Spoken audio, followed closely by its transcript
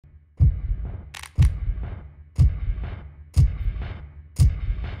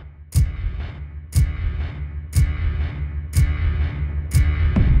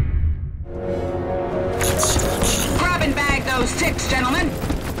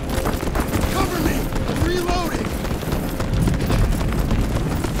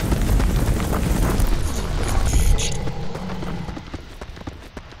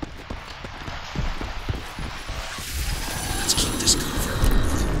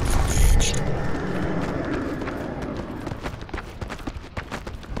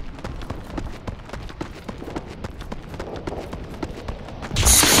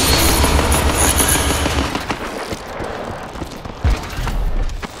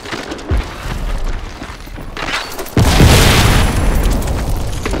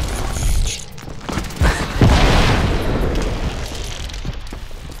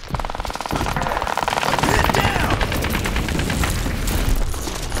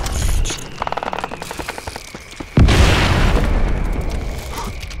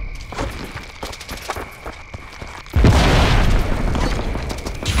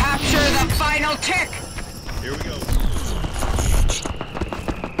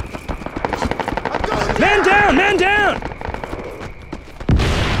down! Man down!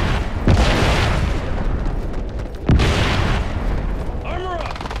 Armor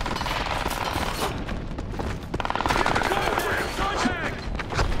up!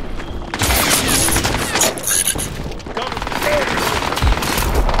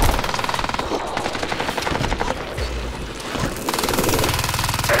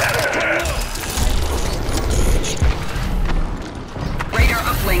 Radar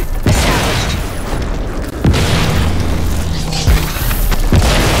uplink established.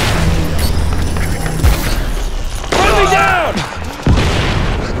 Run me down!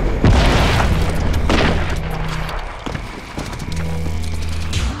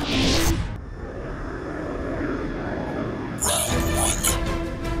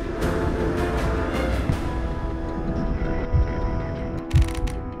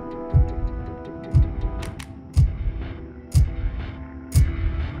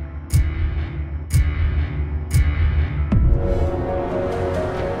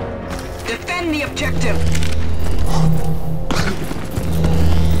 Defend the objective.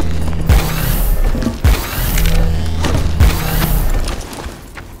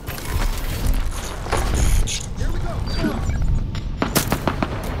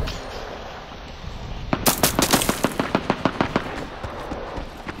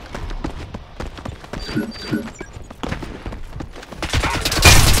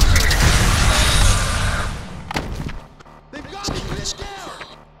 They've got me! Let's go!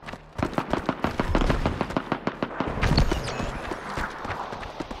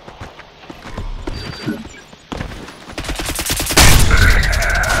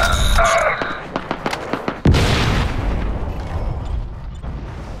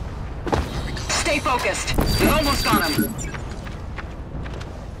 Stay focused. We've almost got him.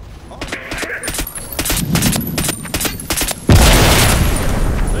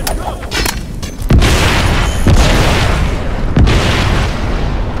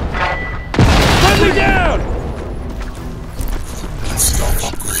 Run me down! Stealth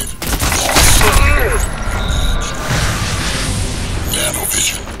upgrade.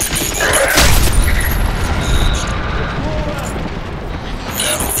 Nanovision enabled.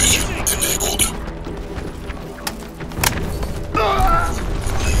 Nanovision enabled.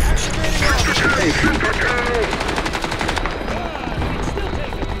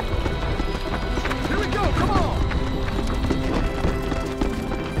 Here we go, come on!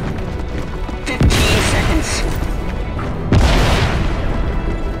 15 seconds.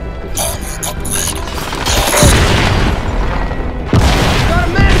 Armor upgrade. Got a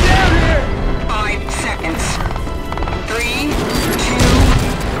man down here! 5 seconds. 3, 2,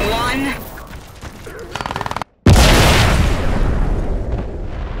 1.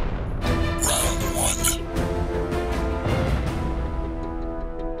 Round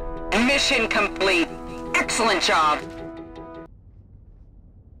 1. Mission complete. Excellent job.